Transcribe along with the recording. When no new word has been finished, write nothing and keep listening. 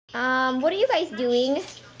What are you guys doing?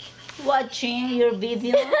 Watching your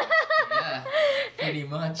video. Yeah, pretty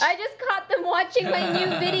much. I just caught them watching my new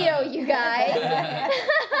video, you guys.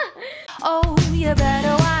 Oh, you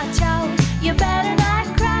better watch out. You better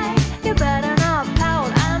not cry. You better not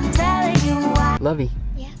pout. I'm telling you why. Lovey,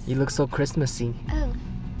 Yes. you look so Christmassy. Oh,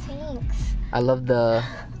 thanks. I love the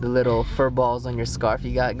little fur balls on your scarf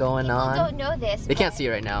you got going on. People don't know this. They can't see it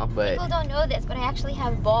right now, but People don't know this, but I actually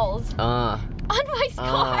have balls on my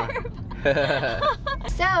scarf.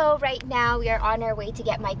 So right now we are on our way to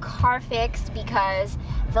get my car fixed because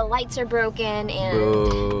the lights are broken and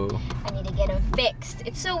Boo. I need to get them fixed.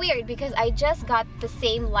 It's so weird because I just got the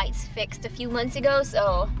same lights fixed a few months ago,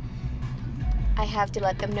 so I have to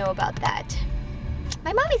let them know about that.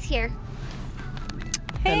 My mom is here.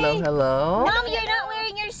 Hello, hello. Mom, you're not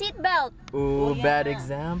wearing your seatbelt. Ooh, bad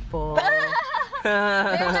example.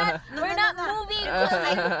 We're not moving.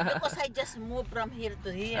 Because I just moved from here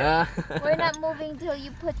to here. We're not moving till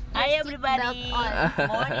you put your Hi seatbelt everybody. on.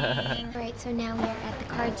 Morning. Right, so now we're at the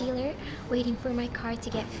car dealer waiting for my car to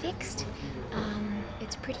get fixed.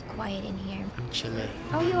 It's pretty quiet in here. I'm chilly.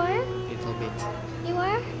 Oh, you are? A little bit. You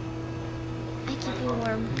are? I keep you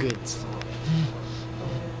warm. Good.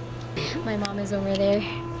 My mom is over there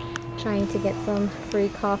trying to get some free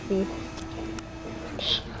coffee.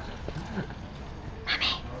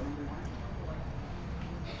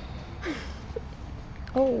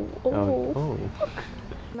 Oh.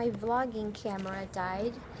 My vlogging camera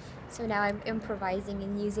died, so now I'm improvising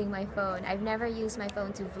and using my phone. I've never used my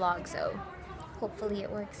phone to vlog, so hopefully it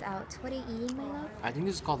works out. What are you eating, my love? I think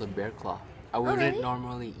this is called a bear claw. I wouldn't really?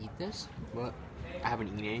 normally eat this, but I haven't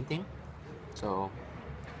eaten anything, so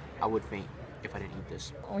I would faint if I didn't eat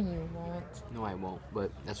this. Oh, you won't. No, I won't.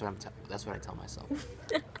 But that's what I tell myself.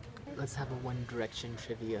 Let's have a One Direction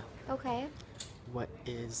trivia. Okay. What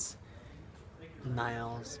is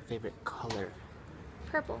Niall's favorite color?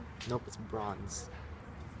 Purple. Nope, it's bronze.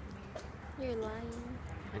 You're lying.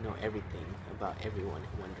 I know everything about everyone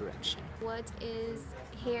in One Direction. What is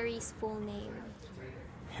Harry's full name?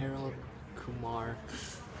 Harold Kumar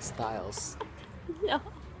Styles. No.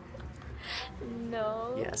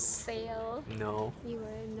 No. Yes. Fail. No. You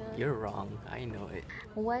are not. You're wrong. I know it.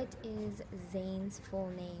 What is Zayn's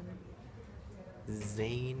full name?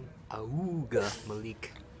 Zayn Auga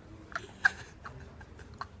Malik.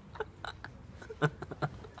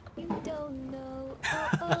 You don't know.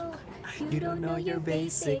 Oh. You don't know your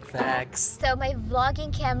basic facts. So my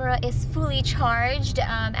vlogging camera is fully charged.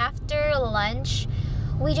 After lunch,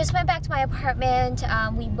 we just went back to my apartment.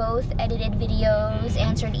 We both edited videos,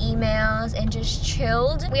 answered emails, and just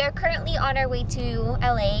chilled. We are currently on our way to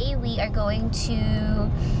LA. We are going to...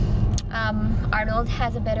 Arnold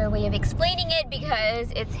has a better way of explaining it because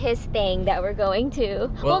it's his thing that we're going to.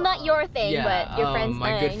 Well, not your thing, yeah, but your friend's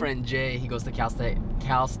my thing. good friend Jay, he goes to Cal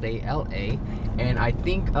State LA, and I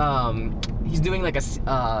think he's doing like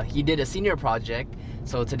he did a senior project.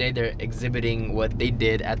 So today they're exhibiting what they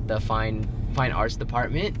did at the fine arts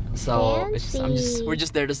department. So we're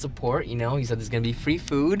just there to support, you know. He said there's gonna be free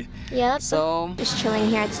food. Yep. So just chilling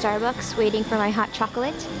here at Starbucks, waiting for my hot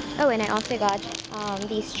chocolate. Oh, and I also got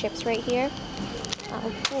these chips right here.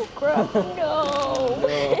 Oh crap!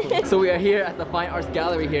 No. So we are here at the Fine Arts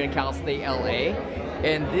Gallery here in Cal State LA,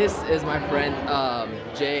 and this is my friend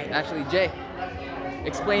Jay. Actually, Jay,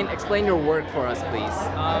 explain your work for us, please.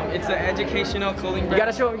 It's an educational clothing brand. You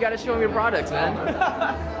gotta show him your products, man.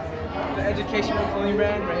 The educational clothing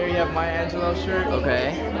brand. Right here you have Maya Angelou shirt.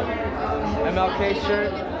 Okay. MLK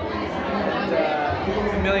shirt.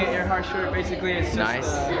 And, Amelia Earhart shirt. Basically, it's just, Nice.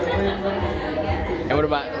 And what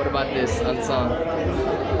about this unsung?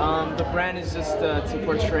 The brand is just to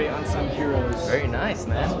portray unsung heroes. Very nice,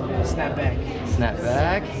 man. Snapback.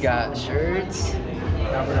 Snapback. Got shirts.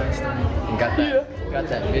 Albert Einstein. And got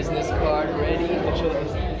that business card ready.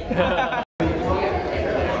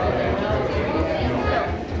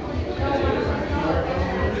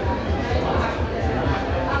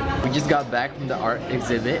 We just got back from the art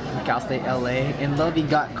exhibit in Cal State LA, and Lovey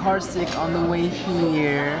got car sick on the way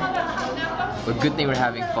here. But good thing we're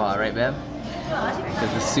having fall, right, babe?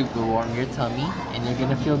 Because the soup will warm your tummy, and you're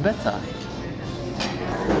gonna feel better.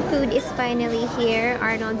 Food is finally here.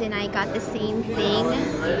 Arnold and I got the same thing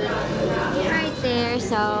right there,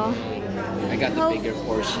 so I got the bigger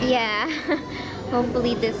portion. yeah.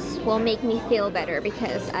 Hopefully this will make me feel better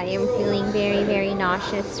because I am feeling very, very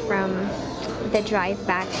nauseous from the drive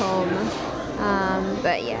back home.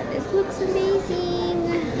 But yeah, this looks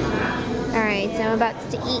amazing. Alright, so I'm about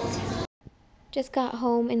to eat. Just got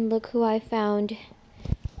home and look who I found.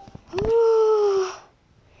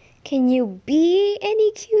 Can you be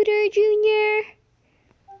any cuter, Junior?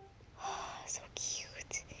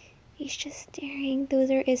 He's just staring. Those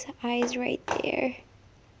are his eyes right there.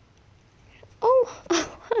 Oh,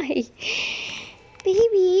 hi.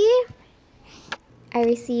 Baby. I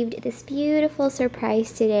received this beautiful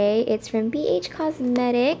surprise today. It's from BH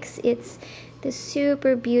Cosmetics. It's the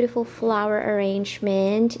super beautiful flower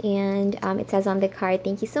arrangement, and it says on the card,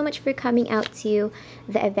 thank you so much for coming out to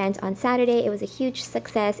the event on Saturday. It was a huge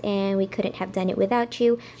success and we couldn't have done it without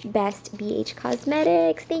you. Best BH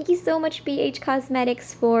Cosmetics. Thank you so much, BH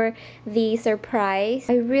Cosmetics, for the surprise.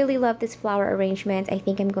 I really love this flower arrangement. I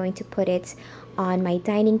think I'm going to put it on my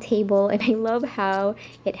dining table, and I love how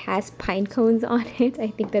it has pine cones on it. I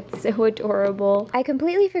think that's so adorable. I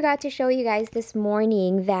completely forgot to show you guys this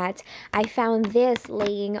morning that I found this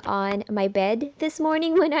laying on my bed this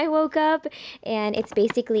morning when I woke up, and it's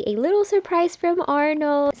basically a little surprise from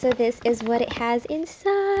Arnold. So this is what it has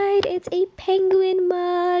inside. It's a penguin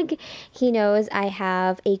mug. He knows I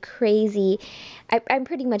have a crazy, I'm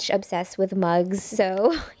pretty much obsessed with mugs,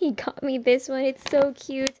 so he got me this one. It's so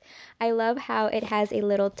cute. I love how it has a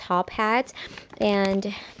little top hat,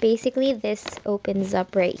 and basically this opens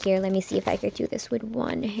up right here. Let me see if I could do this with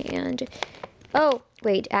one hand. Oh,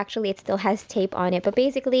 wait, actually it still has tape on it, but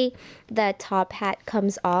basically the top hat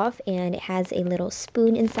comes off and it has a little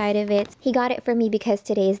spoon inside of it. He got it for me because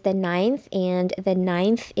today is the 9th, and the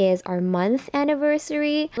 9th is our month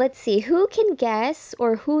anniversary. Let's see, who can guess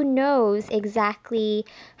or who knows exactly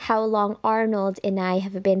how long Arnold and I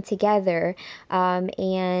have been together?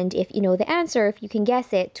 And if you know the answer, if you can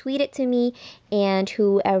guess it, tweet it to me, and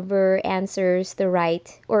whoever answers the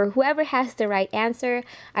right, or whoever has the right answer,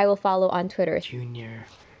 I will follow on Twitter. Junior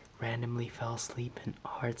randomly fell asleep in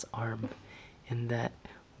Art's arm in that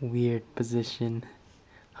weird position.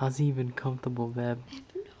 How's he even comfortable, Beb? I have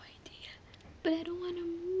no idea, but I don't want to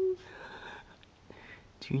move.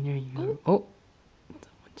 Junior, you... Oh!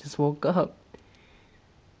 Someone just woke up.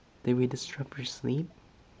 Did we disrupt your sleep?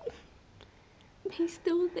 He's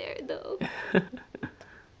still there though.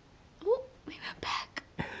 Oh, we went back.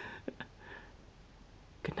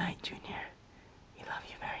 Good night, Junior. We love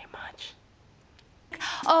you very much.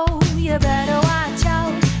 Oh, you better